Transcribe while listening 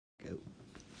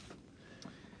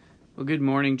Well, good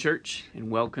morning, church, and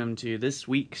welcome to this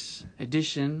week's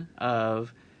edition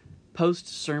of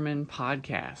Post-Sermon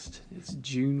Podcast. It's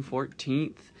June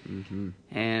 14th,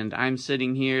 and I'm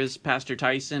sitting here as Pastor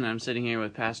Tyson. I'm sitting here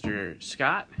with Pastor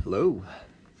Scott. Hello.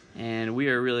 And we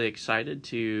are really excited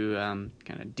to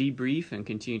kind of debrief and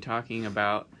continue talking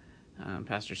about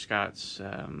Pastor Scott's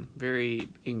very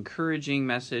encouraging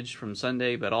message from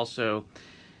Sunday, but also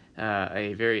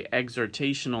a very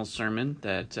exhortational sermon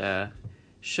that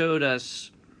showed us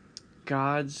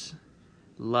God's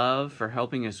love for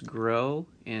helping us grow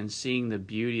and seeing the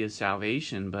beauty of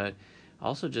salvation, but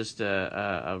also just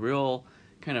a real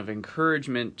kind of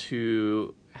encouragement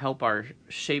to help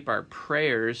shape our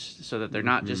prayers so that they're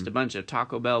not just a bunch of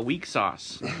Taco Bell weak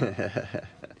sauce.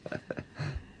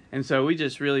 And so we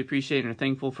just really appreciate and are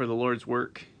thankful for the Lord's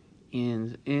work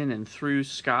in and through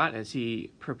Scott as he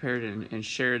prepared and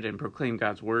shared and proclaimed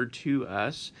God's word to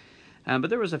us.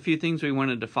 But there was a few things we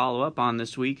wanted to follow up on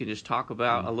this week and just talk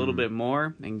about a little bit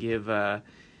more and give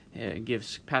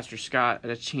Pastor Scott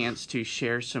a chance to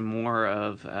share some more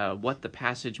of what the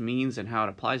passage means and how it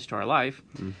applies to our life.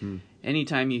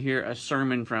 Anytime you hear a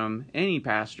sermon from any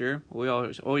pastor, we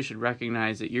always should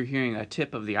recognize that you're hearing a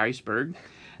tip of the iceberg,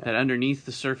 that underneath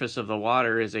the surface of the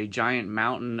water is a giant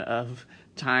mountain of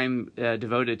time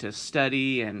devoted to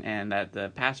study, and that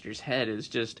the pastor's head is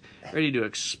just ready to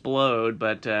explode,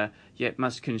 but yet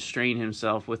must constrain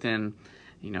himself within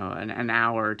an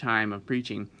hour time of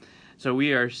preaching. So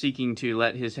we are seeking to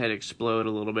let his head explode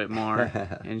a little bit more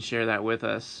and share that with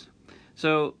us.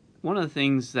 So one of the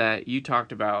things that you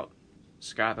talked about,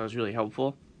 Scott, that was really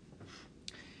helpful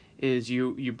is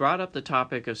you brought up the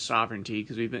topic of sovereignty,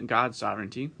 because God's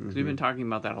sovereignty, because we've been talking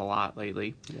about that a lot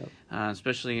lately,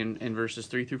 especially in verses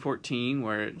 3 through 14,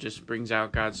 where it just brings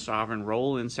out God's sovereign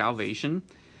role in salvation.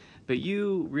 But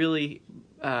you really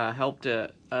helped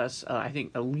us, I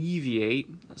think, alleviate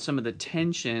some of the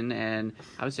tension and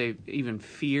I would say even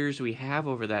fears we have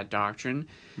over that doctrine,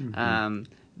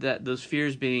 that those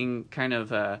fears being kind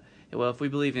of, if we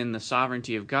believe in the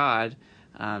sovereignty of God,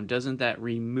 doesn't that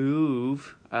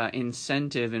remove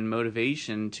incentive and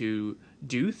motivation to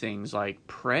do things like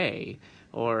pray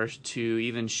or to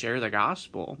even share the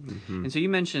gospel? And so you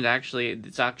mentioned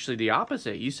it's actually the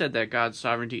opposite. You said that God's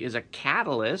sovereignty is a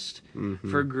catalyst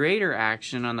for greater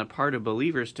action on the part of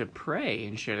believers to pray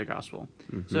and share the gospel.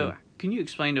 So can you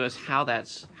explain to us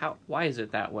why is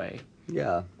it that way?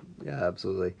 Yeah,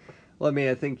 absolutely. Well, I mean,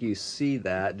 I think you see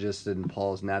that just in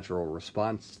Paul's natural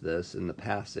response to this in the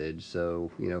passage. So,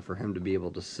 for him to be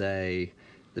able to say,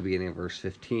 the beginning of verse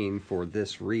 15, for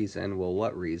this reason, well,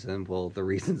 what reason? Well, the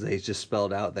reasons they just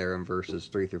spelled out there in verses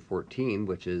 3 through 14,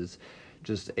 which is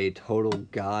just a total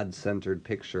God-centered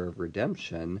picture of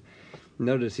redemption.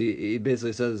 Notice he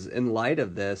basically says, in light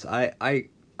of this, I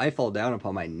fall down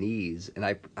upon my knees, and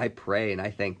I pray, and I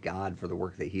thank God for the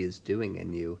work that he is doing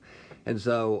in you. And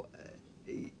so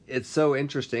it's so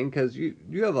interesting because you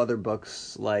have other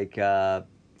books like the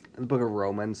book of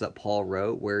Romans that Paul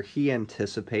wrote where he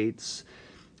anticipates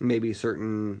maybe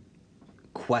certain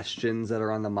questions that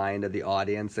are on the mind of the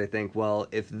audience. They think, well,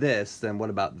 if this, then what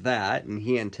about that? And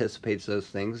he anticipates those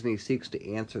things and he seeks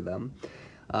to answer them.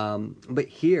 But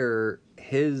here,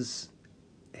 his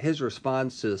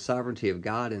response to the sovereignty of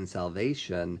God in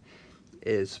salvation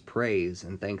is praise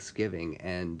and thanksgiving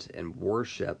and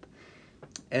worship.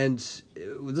 And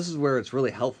this is where it's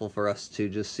really helpful for us to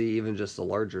just see even just the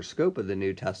larger scope of the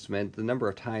New Testament, the number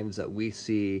of times that we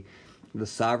see the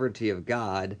sovereignty of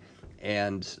God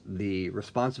and the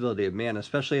responsibility of man,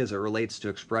 especially as it relates to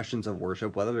expressions of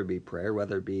worship, whether it be prayer,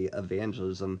 whether it be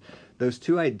evangelism. Those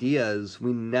two ideas,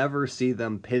 we never see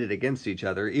them pitted against each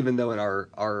other, even though in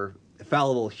our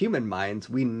fallible human minds,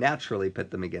 we naturally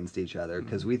pit them against each other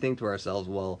because we think to ourselves,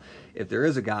 well, if there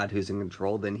is a God who's in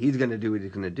control, then he's going to do what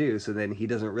he's going to do, so then he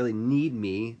doesn't really need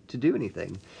me to do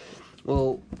anything.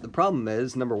 Well, the problem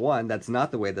is, number one, that's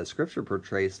not the way that Scripture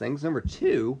portrays things. Number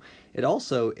two, it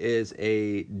also is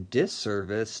a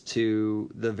disservice to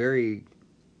the very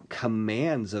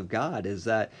commands of God, is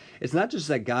that it's not just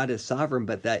that God is sovereign,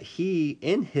 but that he,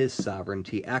 in his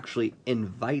sovereignty, actually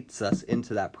invites us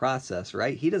into that process,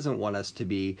 right? He doesn't want us to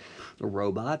be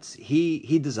robots.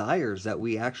 He desires that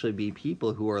we actually be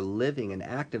people who are living and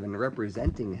active and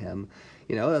representing him.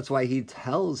 That's why he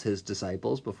tells his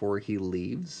disciples before he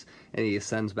leaves and he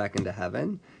ascends back into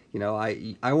heaven,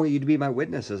 I want you to be my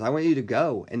witnesses. I want you to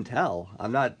go and tell.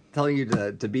 I'm not telling you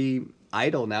to be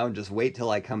idle now and just wait till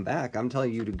I come back. I'm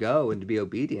telling you to go and to be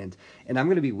obedient, and I'm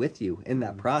going to be with you in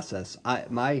that process.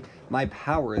 My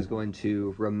power is going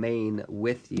to remain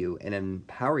with you and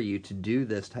empower you to do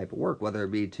this type of work, whether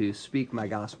it be to speak my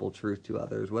gospel truth to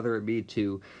others, whether it be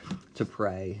to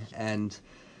pray. And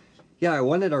yeah, I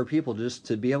wanted our people just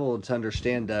to be able to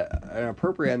understand that an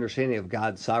appropriate understanding of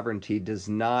God's sovereignty does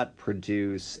not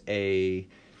produce an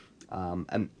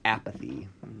apathy,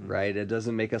 right? It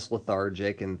doesn't make us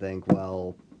lethargic and think,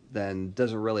 well, then it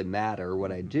doesn't really matter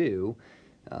what I do.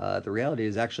 The reality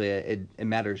is actually it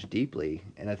matters deeply.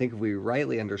 And I think if we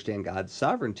rightly understand God's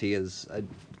sovereignty, as I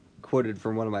quoted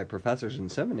from one of my professors in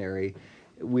seminary,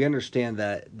 we understand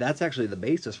that that's actually the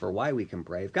basis for why we can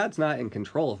pray. If God's not in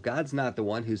control, if God's not the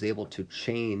one who's able to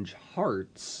change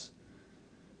hearts,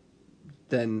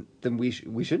 then we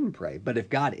shouldn't pray. But if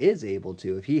God is able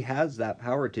to, if he has that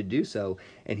power to do so,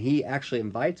 and he actually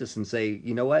invites us and say,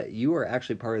 you know what, you are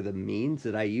actually part of the means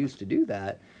that I use to do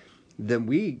that, then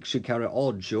we should count it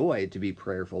all joy to be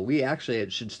prayerful.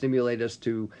 It should stimulate us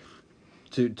to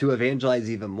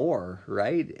evangelize even more,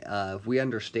 right? If we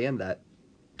understand that,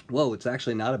 whoa, it's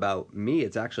actually not about me,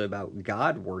 it's actually about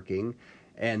God working,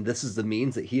 and this is the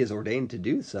means that he has ordained to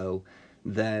do so,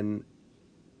 then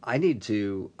I need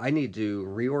to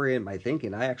reorient my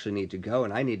thinking. I actually need to go,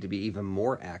 and I need to be even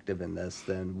more active in this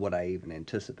than what I even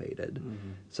anticipated.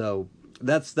 Mm-hmm. So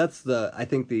that's I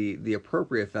think the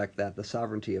appropriate effect that the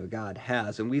sovereignty of God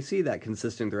has, and we see that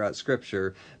consistent throughout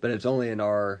Scripture, but it's only in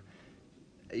our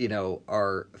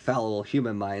fallible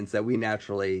human minds that we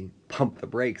naturally pump the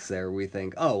brakes there. We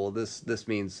think, oh, well, this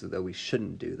means that we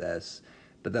shouldn't do this.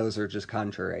 But those are just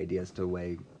contrary ideas to the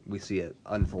way we see it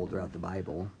unfold throughout the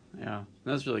Bible. Yeah,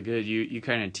 that's really good. You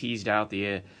kind of teased out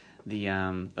the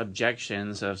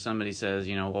objections of somebody says,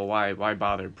 well, why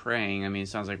bother praying? I mean, it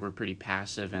sounds like we're pretty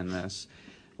passive in this.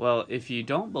 Well, if you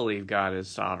don't believe God is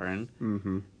sovereign,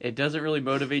 mm-hmm. it doesn't really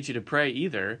motivate you to pray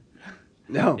either.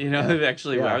 No.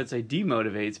 Actually, I would say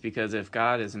demotivates, because if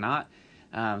God is not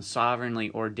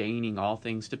sovereignly ordaining all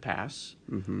things to pass,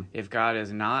 mm-hmm. if God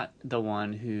is not the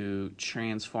one who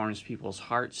transforms people's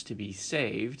hearts to be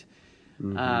saved,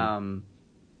 mm-hmm.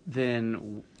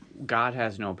 Then God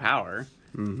has no power.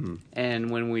 Mm-hmm. And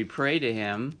when we pray to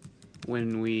him,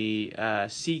 when we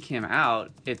seek him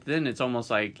out, then it's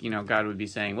almost like, God would be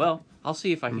saying, well, I'll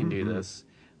see if I can mm-hmm. do this.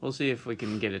 We'll see if we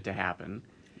can get it to happen.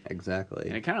 Exactly.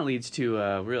 And it kind of leads to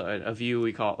a view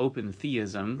we call open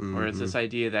theism, mm-hmm. where it's this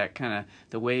idea that kind of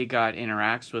the way God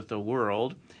interacts with the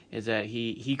world is that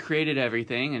he created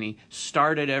everything, and he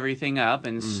started everything up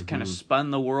and mm-hmm. kind of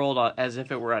spun the world as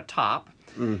if it were a top.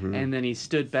 Mm-hmm. And then he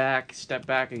stepped back,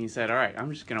 and he said, all right,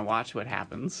 I'm just going to watch what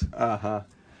happens. Uh-huh.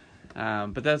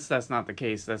 But that's not the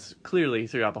case. That's clearly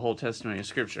throughout the whole testimony of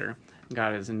Scripture.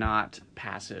 God is not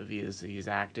passive. He's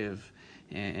active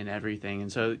in everything.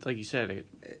 And so, like you said,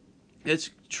 it's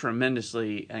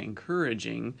tremendously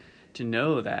encouraging to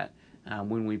know that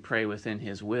when we pray within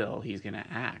his will, he's going to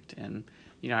act. And,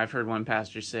 I've heard one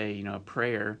pastor say,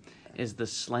 prayer is the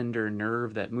slender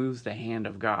nerve that moves the hand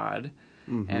of God.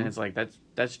 Mm-hmm. And it's like,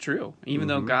 that's true. Even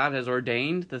mm-hmm. though God has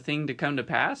ordained the thing to come to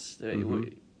pass, mm-hmm.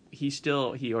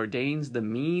 he ordains the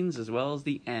means as well as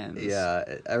the ends. Yeah,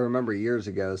 I remember years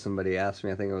ago somebody asked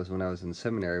me, I think it was when I was in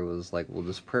seminary, was like, well,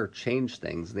 does prayer change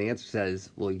things? And the answer to that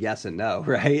is, well, yes and no,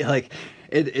 right? Like,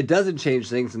 it doesn't change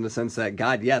things in the sense that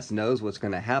God, yes, knows what's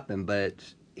going to happen, but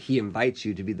he invites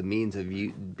you to be the means of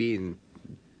you being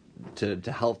to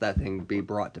help that thing be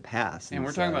brought to pass. And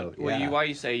we're talking about why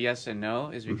you say yes and no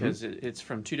is because mm-hmm. it's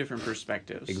from two different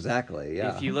perspectives. Exactly,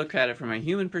 yeah. If you look at it from a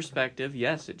human perspective,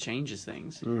 yes, it changes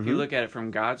things. Mm-hmm. If you look at it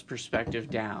from God's perspective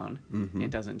down, mm-hmm.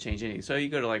 it doesn't change anything. So you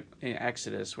go to like in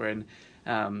Exodus, when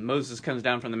Moses comes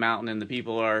down from the mountain and the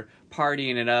people are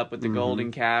partying it up with the mm-hmm.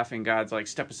 golden calf, and God's like,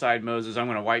 step aside, Moses, I'm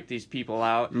going to wipe these people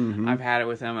out. Mm-hmm. I've had it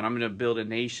with them, and I'm going to build a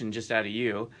nation just out of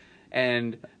you.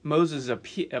 And Moses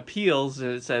appeals,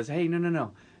 and it says, hey,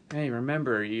 no. Hey,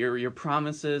 remember your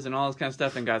promises and all this kind of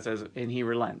stuff. And God says, and he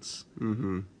relents.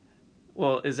 Mm-hmm.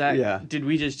 Well, is that, did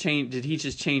he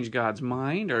just change God's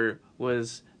mind, or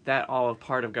was that all a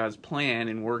part of God's plan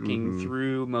in working mm-hmm.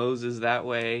 through Moses that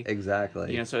way?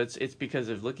 Exactly. So it's because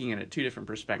of looking at it two different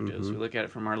perspectives. Mm-hmm. We look at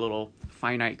it from our little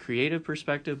finite creative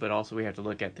perspective, but also we have to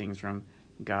look at things from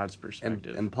God's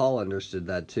perspective. And Paul understood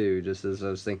that too, just as I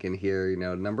was thinking here,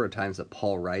 a number of times that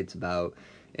Paul writes about,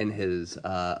 in his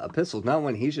epistles, not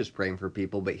when he's just praying for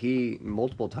people, but he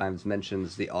multiple times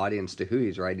mentions the audience to who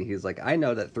he's writing. He's like, I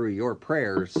know that through your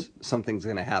prayers, something's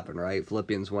going to happen, right?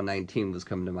 Philippians 1:19 was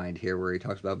coming to mind here, where he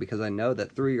talks about, because I know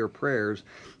that through your prayers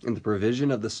and the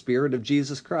provision of the Spirit of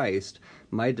Jesus Christ,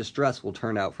 my distress will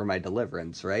turn out for my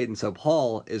deliverance, right? And so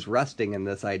Paul is resting in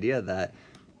this idea that,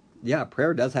 yeah,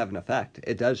 prayer does have an effect.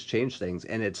 It does change things,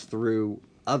 and it's through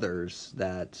others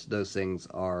that those things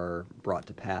are brought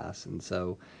to pass. And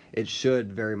so it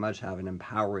should very much have an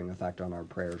empowering effect on our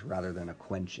prayers rather than a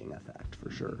quenching effect, for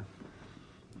sure.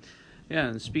 Yeah,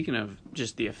 and speaking of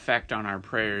just the effect on our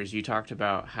prayers, you talked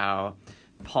about how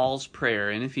Paul's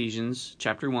prayer in Ephesians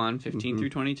chapter 1, 15 through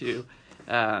 22,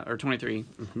 or 23,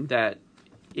 that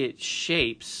it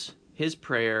shapes his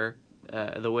prayer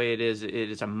the way it is. It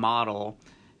is a model,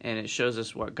 and it shows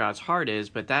us what God's heart is,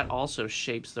 but that also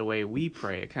shapes the way we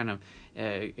pray. It kind of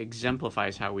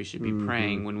exemplifies how we should be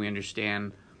praying when we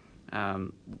understand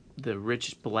the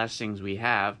rich blessings we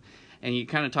have. And you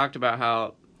kind of talked about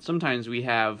how sometimes we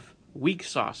have weak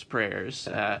sauce prayers,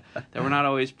 that we're not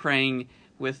always praying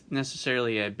with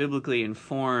necessarily a biblically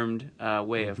informed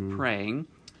way of praying.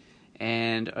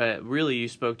 And really you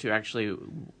spoke to, actually,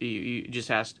 you just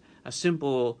asked a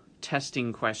simple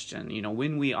testing question.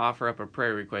 When we offer up a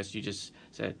prayer request, you just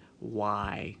said,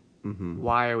 why?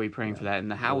 Why are we praying for that?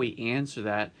 And how we answer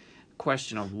that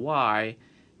question of why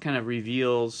kind of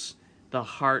reveals the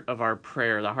heart of our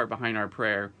prayer, the heart behind our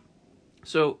prayer.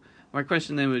 So my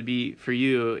question then would be for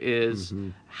you is,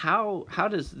 how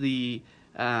does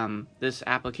this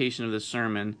application of the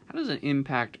sermon, how does it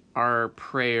impact our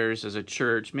prayers as a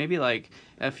church? Maybe like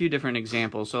a few different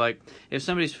examples. So like if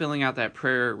somebody's filling out that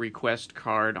prayer request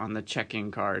card on the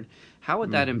check-in card, how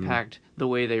would that impact the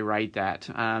way they write that?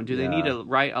 Do they need to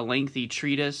write a lengthy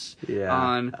treatise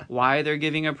on why they're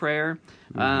giving a prayer?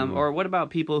 Or what about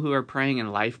people who are praying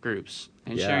in life groups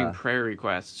and sharing prayer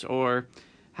requests? Or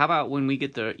how about when we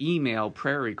get the email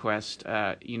prayer request,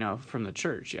 from the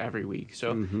church every week?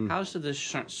 So how does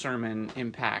this sermon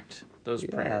impact those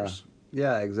prayers?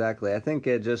 Yeah, exactly. I think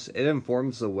it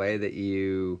informs the way that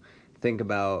you think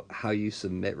about how you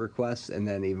submit requests, and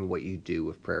then even what you do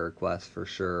with prayer requests, for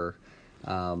sure.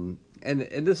 And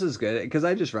this is good because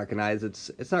I just recognize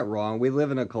it's not wrong. We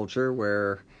live in a culture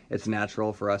where it's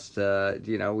natural for us to,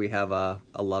 we have a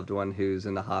loved one who's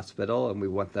in the hospital and we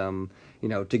want them,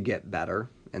 to get better.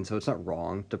 And so it's not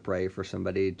wrong to pray for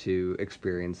somebody to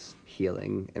experience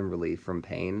healing and relief from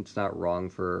pain. It's not wrong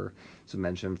for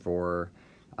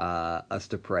us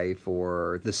to pray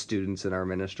for the students in our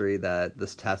ministry, that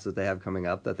this test that they have coming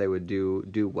up, that they would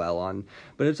do well on.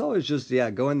 But it's always just,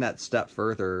 going that step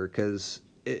further, because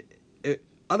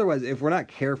otherwise, if we're not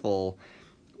careful,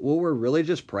 what we're really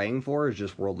just praying for is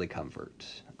just worldly comfort.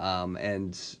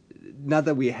 And not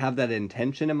that we have that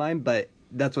intention in mind, but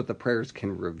that's what the prayers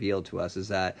can reveal to us, is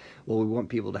that, we want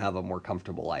people to have a more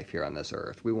comfortable life here on this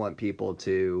earth. We want people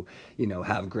to,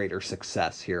 have greater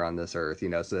success here on this earth,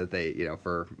 so that they,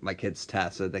 for my kids'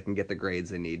 tests, so that they can get the grades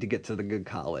they need to get to the good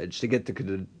college, to get the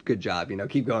good job,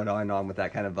 keep going on and on with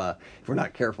that kind of, if we're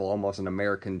not careful, almost an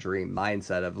American dream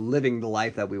mindset of living the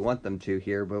life that we want them to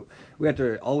here. But we have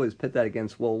to always pit that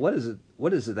against, what is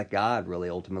it that God really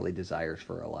ultimately desires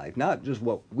for our life? Not just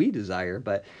what we desire,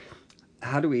 but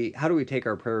how do we take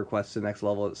our prayer requests to the next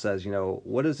level that says,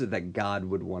 what is it that God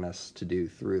would want us to do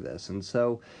through this? And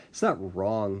so it's not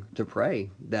wrong to pray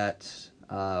that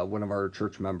one of our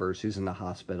church members who's in the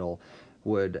hospital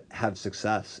would have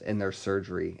success in their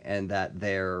surgery, and that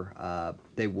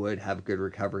they would have good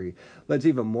recovery. But it's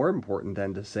even more important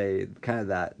than to say kind of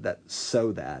that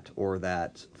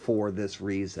for this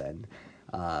reason,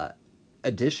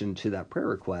 addition to that prayer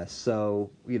request. So,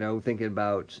 thinking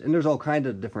about, and there's all kinds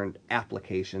of different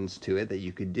applications to it that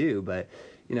you could do, but,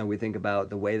 we think about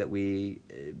the way that we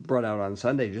brought out on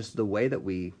Sunday, just the way that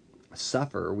we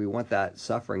suffer. We want that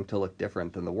suffering to look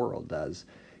different than the world does,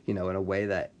 in a way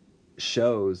that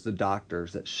shows the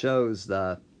doctors, that shows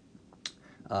the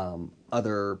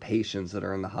other patients that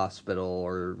are in the hospital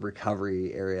or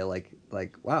recovery area, like,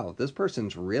 wow, this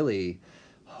person's really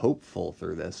hopeful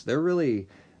through this. They're really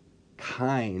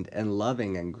kind and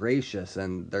loving and gracious,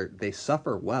 and they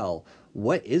suffer well.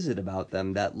 What is it about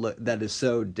them that is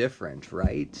so different,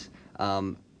 right?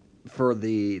 For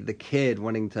the kid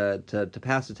wanting to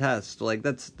pass a test, like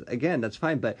that's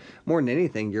fine. But more than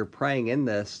anything, you're praying in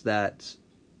this that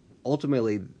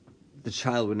ultimately the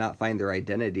child would not find their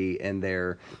identity in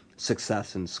their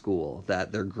success in school,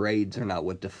 that their grades are not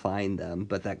what define them,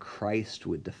 but that Christ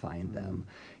would define them.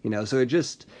 So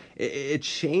it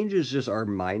changes just our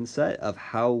mindset of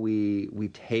how we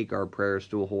take our prayers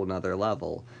to a whole nother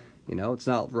level. It's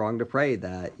not wrong to pray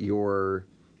that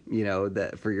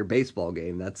that for your baseball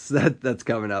game that's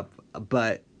coming up.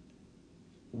 But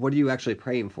what are you actually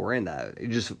praying for in that? Are you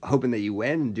just hoping that you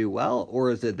win and do well,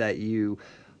 or is it that you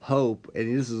hope,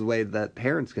 and this is the way that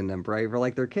parents can then pray for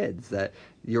like their kids, that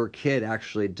your kid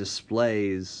actually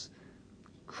displays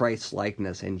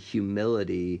Christ-likeness and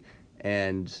humility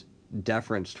and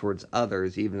deference towards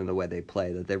others, even in the way they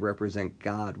play, that they represent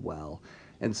God well.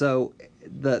 And so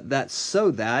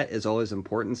that is always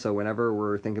important. So whenever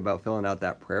we're thinking about filling out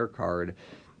that prayer card,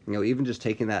 even just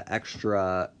taking that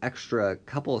extra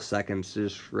couple of seconds to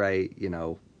just write,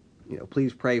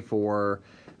 please pray for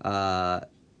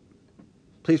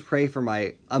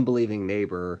my unbelieving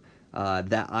neighbor,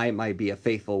 that I might be a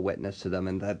faithful witness to them,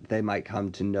 and that they might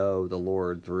come to know the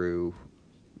Lord through,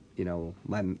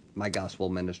 my gospel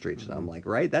ministry to them. Like,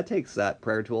 right? That takes that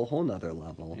prayer to a whole nother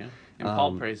level. Yeah. And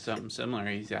Paul prays something similar.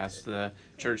 He's asked the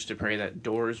church to pray that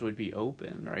doors would be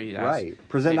open, right?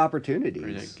 Present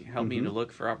opportunities. Help me to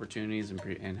look for opportunities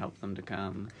and help them to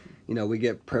come. We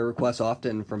get prayer requests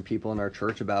often from people in our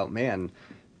church about, man,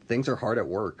 things are hard at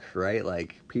work, right?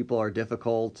 Like, people are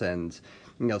difficult, and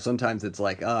sometimes it's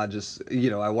like, I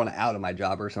want out of my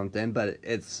job or something. But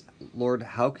it's, Lord,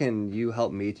 how can you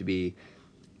help me to be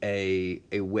a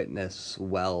witness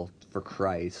well for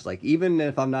Christ? Like, even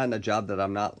if I'm not in a job that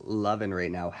I'm not loving right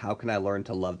now, how can I learn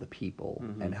to love the people?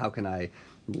 And how can I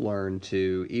learn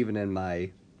to, even in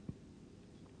my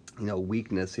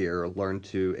weakness here, learn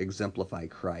to exemplify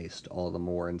Christ all the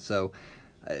more? And so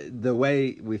the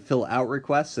way we fill out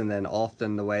requests, and then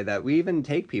often the way that we even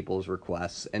take people's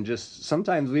requests, and just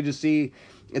sometimes we just see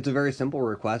it's a very simple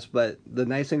request, but the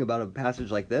nice thing about a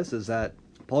passage like this is that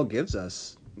Paul gives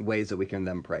us ways that we can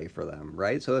then pray for them,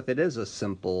 right? So if it is a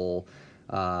simple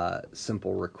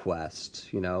request,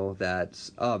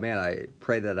 that's, oh man, I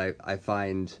pray that I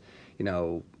find,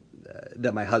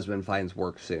 that my husband finds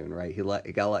work soon, right? He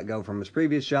got let go from his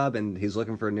previous job and he's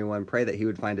looking for a new one. Pray that he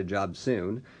would find a job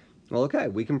soon. Well, okay,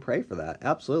 we can pray for that.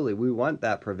 Absolutely. We want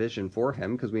that provision for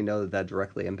him because we know that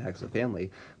directly impacts the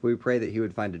family. We pray that he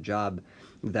would find a job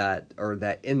that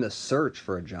in the search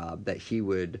for a job, that he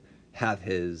would have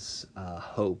his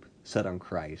hope set on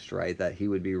Christ, right? That he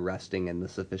would be resting in the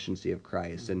sufficiency of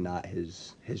Christ and not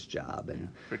his job. And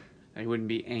he wouldn't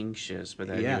be anxious, but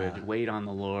that he would wait on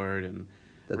the Lord and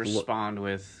respond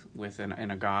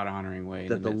in a God-honoring way.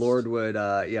 That the Lord would,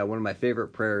 one of my favorite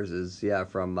prayers is,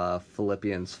 from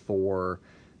Philippians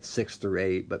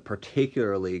 4:6-8, but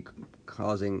particularly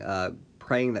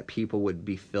praying that people would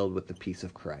be filled with the peace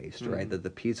of Christ, right? That the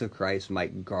peace of Christ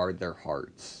might guard their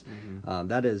hearts.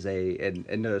 That is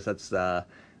and notice that's the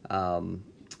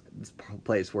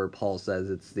place where Paul says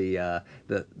it's the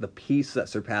peace that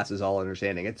surpasses all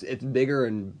understanding. It's bigger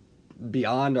and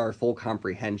beyond our full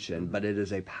comprehension, but it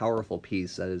is a powerful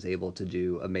peace that is able to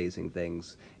do amazing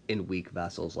things in weak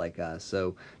vessels like us.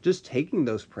 So just taking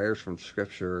those prayers from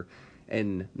Scripture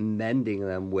and mending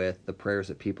them with the prayers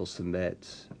that people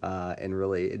submit, and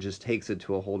really it just takes it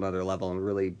to a whole nother level and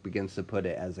really begins to put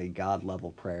it as a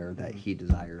God-level prayer that he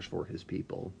desires for his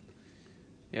people.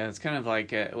 Yeah, it's kind of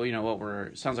like, what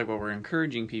we're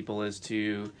encouraging people is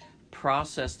to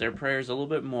process their prayers a little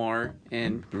bit more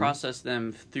and process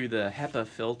them through the HEPA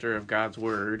filter of God's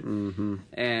Word,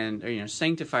 and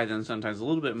sanctify them sometimes a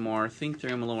little bit more, think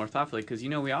through them a little more thoughtfully, because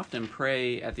we often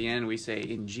pray at the end, we say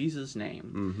in Jesus'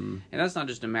 name, and that's not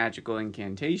just a magical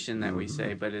incantation that we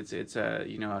say, but it's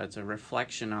a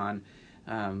reflection on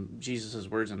Jesus'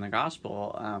 words in the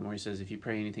gospel, where he says, if you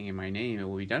pray anything in my name, it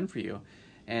will be done for you.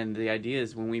 And the idea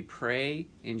is when we pray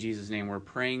in Jesus' name, we're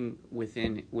praying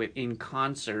in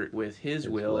concert with His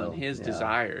will and His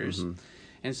desires.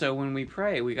 And so when we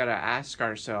pray, we got to ask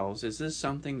ourselves, is this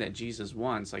something that Jesus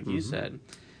wants? Like you said,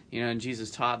 and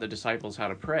Jesus taught the disciples how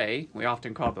to pray. We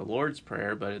often call it the Lord's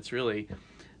Prayer, but it's really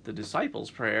the disciples'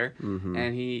 prayer.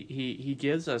 And he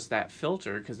gives us that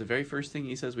filter, because the very first thing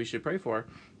he says we should pray for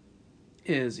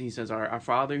is, he says, our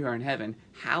Father who art in heaven,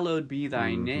 hallowed be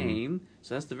thy name.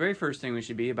 So that's the very first thing we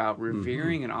should be about,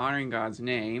 revering and honoring God's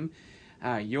name.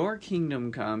 Your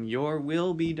kingdom come, your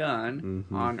will be done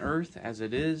on earth as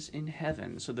it is in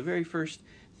heaven. So the very first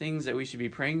things that we should be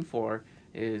praying for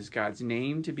is God's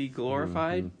name to be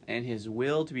glorified and his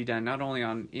will to be done not only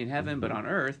in heaven but on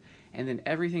earth. And then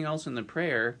everything else in the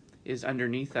prayer is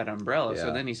underneath that umbrella.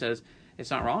 So then he says, it's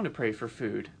not wrong to pray for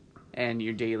food and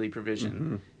your daily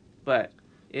provision. But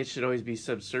it should always be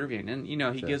subservient. And,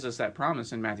 he gives us that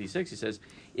promise in Matthew 6. He says,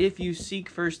 if you seek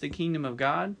first the kingdom of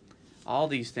God, all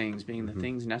these things, being the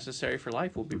things necessary for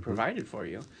life, will be provided for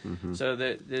you. So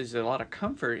there's a lot of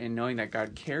comfort in knowing that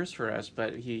God cares for us,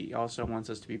 but he also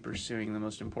wants us to be pursuing the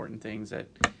most important things that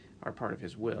are part of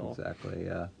his will. Exactly,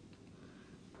 yeah.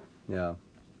 Yeah.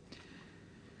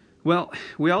 Well,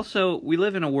 we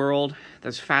live in a world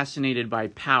that's fascinated by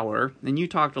power, and you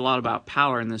talked a lot about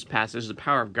power in this passage, the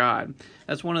power of God.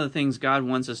 That's one of the things God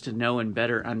wants us to know and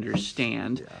better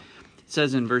understand. Yeah. It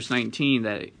says in verse 19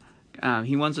 that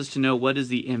he wants us to know what is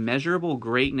the immeasurable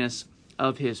greatness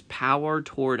of his power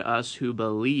toward us who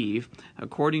believe,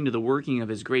 according to the working of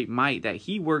his great might that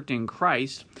he worked in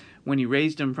Christ when he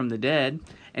raised him from the dead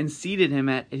and seated him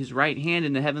at his right hand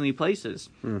in the heavenly places.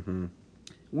 Mm-hmm.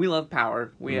 We love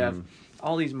power. We have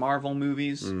all these Marvel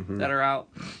movies that are out.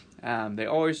 They're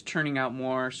always turning out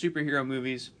more superhero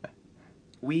movies.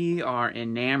 We are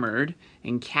enamored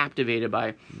and captivated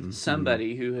by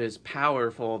somebody who is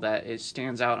powerful, that it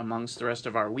stands out amongst the rest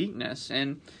of our weakness.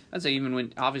 And I'd say even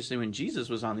when Jesus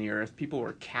was on the earth, people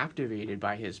were captivated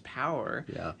by his power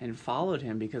and followed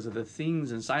him because of the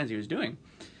things and signs he was doing.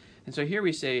 And so here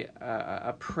we say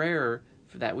a prayer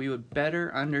that we would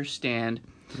better understand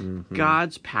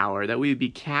God's power, that we would be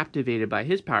captivated by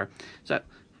his power. So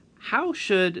how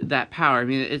should that power, I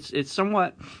mean, it's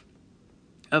somewhat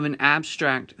of an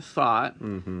abstract thought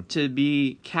to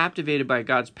be captivated by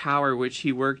God's power, which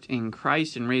he worked in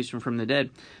Christ and raised him from the dead.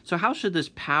 So how should this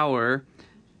power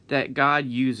that God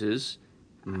uses,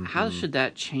 how should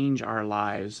that change our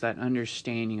lives, that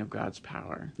understanding of God's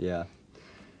power? Yeah.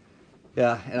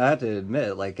 Yeah, and I have to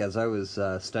admit, like, as I was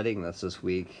studying this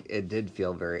week, it did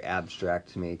feel very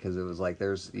abstract to me, because it was like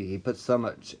he put so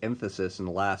much emphasis in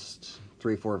the last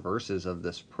 3-4 verses of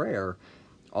this prayer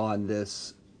on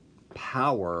this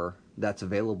power that's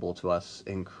available to us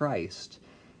in Christ.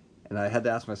 And I had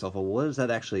to ask myself, well, what does that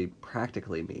actually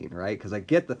practically mean, right? Because I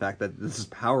get the fact that this is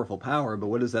powerful power, but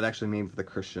what does that actually mean for the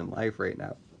Christian life right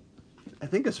now? I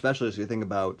think especially as you think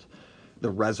about the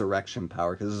resurrection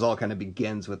power, because this all kind of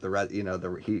begins with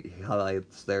he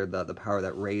highlights there the power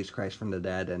that raised Christ from the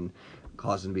dead and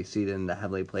caused him to be seated in the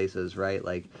heavenly places, right?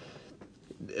 Like,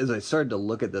 as I started to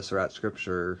look at this throughout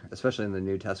Scripture, especially in the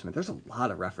New Testament, there's a lot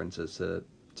of references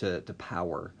to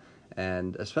power,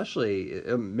 and especially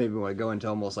maybe when I go into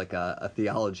almost like a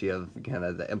theology of kind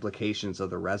of the implications of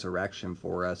the resurrection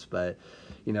for us, but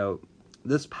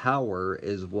this power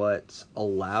is what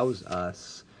allows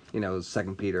us.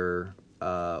 2 Peter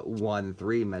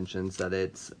 1:3 mentions that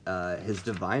it's his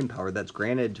divine power that's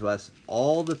granted to us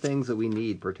all the things that we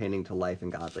need pertaining to life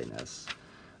and godliness.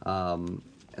 And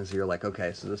so you're like,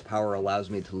 okay, so this power allows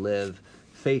me to live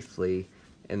faithfully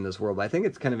in this world. But I think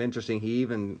it's kind of interesting. He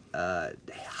even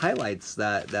highlights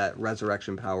that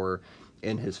resurrection power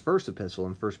in his first epistle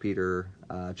in 1 Peter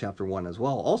chapter 1 as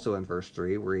well, also in verse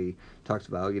 3, where he talks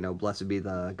about, blessed be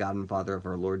the God and Father of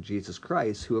our Lord Jesus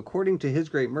Christ, who according to his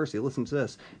great mercy, listen to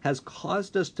this, has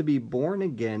caused us to be born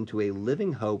again to a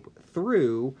living hope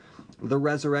through the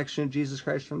resurrection of Jesus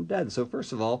Christ from the dead. So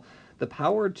first of all, the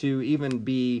power to even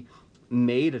be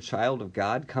made a child of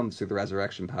God comes through the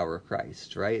resurrection power of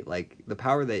Christ, right? Like the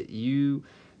power that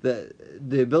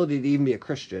the ability to even be a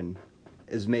Christian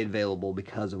is made available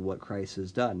because of what Christ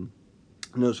has done.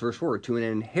 Notice verse 4, to an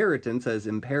inheritance as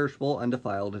imperishable,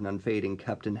 undefiled, and unfading,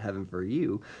 kept in heaven for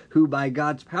you, who by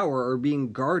God's power are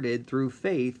being guarded through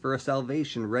faith for a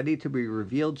salvation ready to be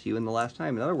revealed to you in the last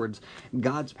time. In other words,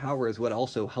 God's power is what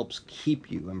also helps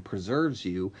keep you and preserves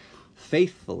you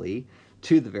faithfully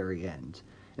to the very end.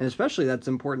 And especially that's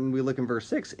important, we look in verse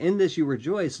 6, in this you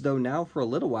rejoice, though now for a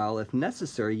little while, if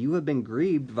necessary, you have been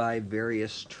grieved by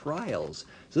various trials.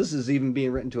 So this is even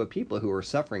being written to a people who are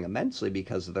suffering immensely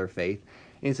because of their faith.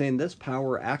 And he's saying this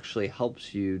power actually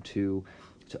helps you to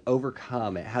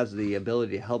overcome. It has the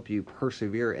ability to help you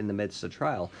persevere in the midst of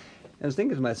trial. And I was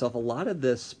thinking to myself, a lot of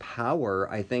this power,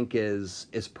 I think, is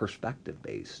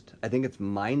perspective-based. I think it's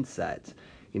mindset.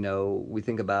 We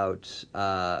think about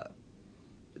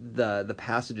the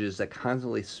passages that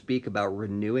constantly speak about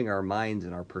renewing our minds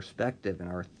and our perspective and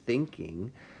our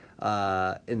thinking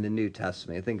in the New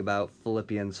Testament. Think about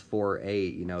Philippians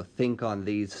 4:8, think on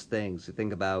these things.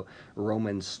 Think about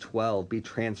Romans 12, be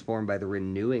transformed by the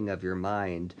renewing of your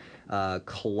mind.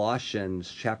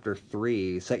 Colossians chapter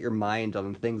 3, set your mind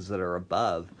on things that are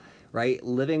above. Right?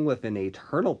 Living with an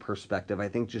eternal perspective, I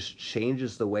think, just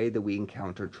changes the way that we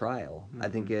encounter trial. I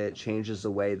think it changes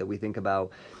the way that we think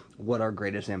about what our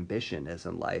greatest ambition is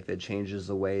in life. It changes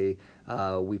the way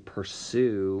we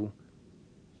pursue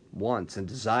wants and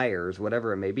desires,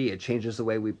 whatever it may be. It changes the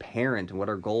way we parent and what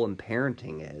our goal in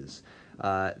parenting is.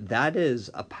 That is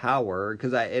a power,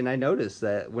 because I notice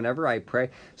that whenever I pray,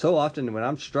 so often when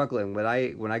I'm struggling, when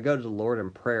I go to the Lord in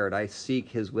prayer and I seek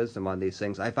his wisdom on these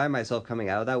things, I find myself coming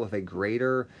out of that with a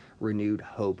greater renewed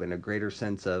hope and a greater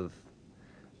sense of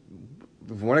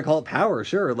if you want to call it power,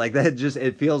 sure. Like that, just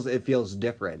it feels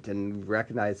different, and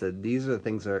recognize that these are the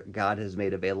things that God has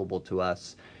made available to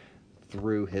us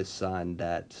through His Son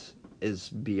that is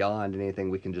beyond anything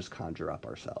we can just conjure up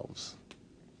ourselves.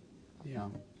 Yeah.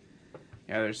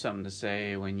 Yeah, there's something to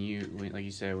say when like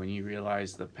you said, when you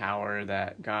realize the power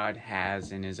that God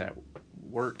has and is at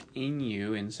work in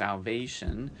you in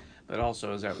salvation, but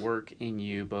also is at work in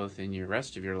you both in your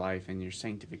rest of your life and your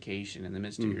sanctification in the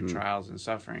midst of your trials and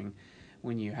suffering.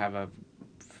 When you have a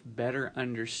better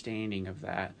understanding of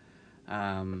that,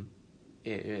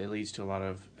 it leads to a lot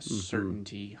of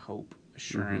certainty, hope,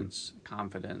 assurance,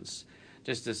 confidence,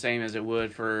 just the same as it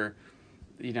would for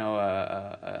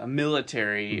a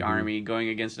military army going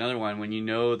against another one. When you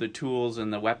know the tools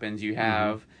and the weapons you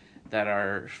have that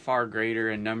are far greater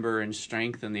in number and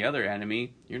strength than the other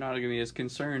enemy, you're not going to be as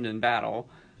concerned in battle.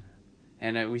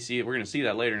 And we're going to see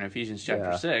that later in Ephesians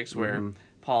chapter 6, where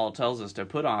Paul tells us to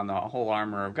put on the whole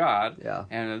armor of God. Yeah.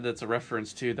 And that's a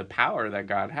reference to the power that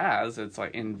God has. It's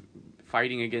like in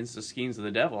fighting against the schemes of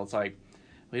the devil. It's like,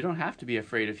 we don't have to be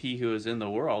afraid of he who is in the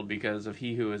world because of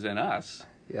he who is in us.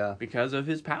 Yeah. Because of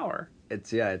his power.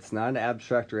 It's not an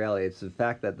abstract reality. It's the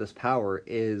fact that this power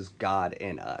is God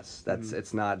in us.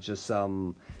 It's not just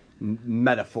some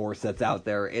metaphor that's out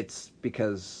there. It's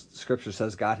because Scripture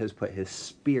says God has put His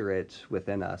Spirit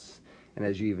within us. And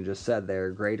as you even just said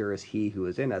there, greater is He who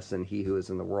is in us than he who is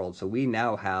in the world. So we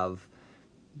now have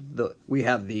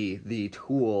the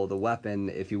tool, the weapon,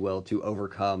 if you will, to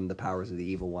overcome the powers of the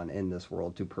evil one in this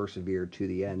world, to persevere to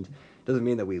the end. Doesn't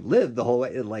mean that we live the whole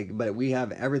way, but we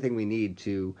have everything we need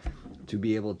to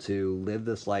be able to live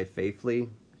this life faithfully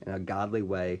in a godly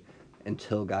way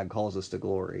until God calls us to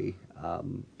glory.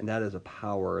 And that is a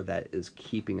power that is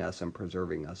keeping us and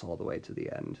preserving us all the way to the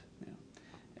end. Yeah.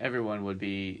 Everyone would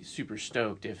be super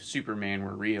stoked if Superman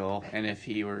were real and if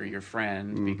he were your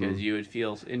friend, because you would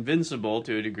feel invincible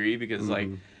to a degree, because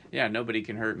nobody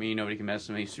can hurt me, nobody can mess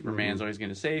with me. Superman's always going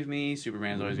to save me.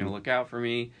 Superman's always going to look out for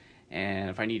me. And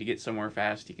if I need to get somewhere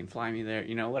fast, he can fly me there,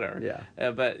 whatever.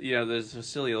 Yeah. But there's a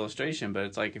silly illustration, but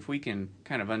it's like if we can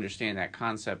kind of understand that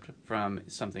concept from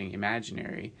something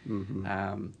imaginary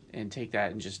and take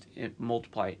that and just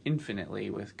multiply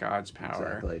infinitely with God's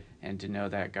power, and to know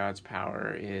that God's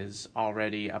power is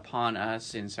already upon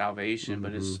us in salvation,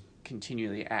 but is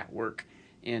continually at work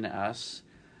in us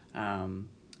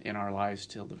in our lives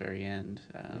till the very end.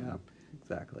 Yeah,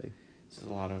 exactly. There's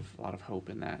a lot of hope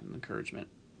in that and encouragement.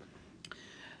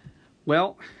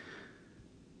 Well,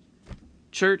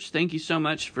 church, thank you so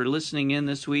much for listening in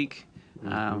this week.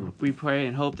 We pray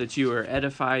and hope that you are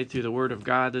edified through the Word of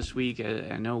God this week.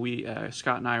 I know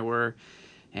Scott and I were,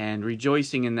 and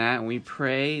rejoicing in that. And we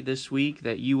pray this week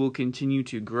that you will continue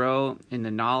to grow in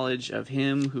the knowledge of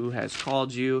Him who has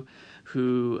called you,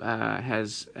 who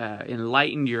has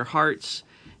enlightened your hearts.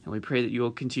 And we pray that you will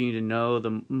continue to know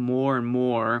the more and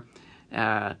more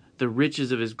the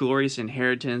riches of His glorious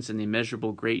inheritance and the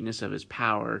immeasurable greatness of His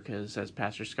power, because as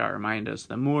Pastor Scott reminded us,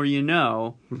 the more you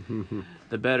know,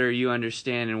 the better you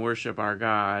understand and worship our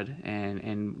God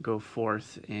and go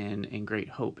forth in great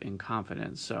hope and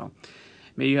confidence. So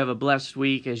may you have a blessed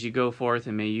week as you go forth,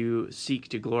 and may you seek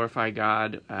to glorify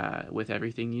God with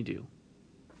everything you do.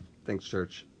 Thanks,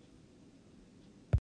 church.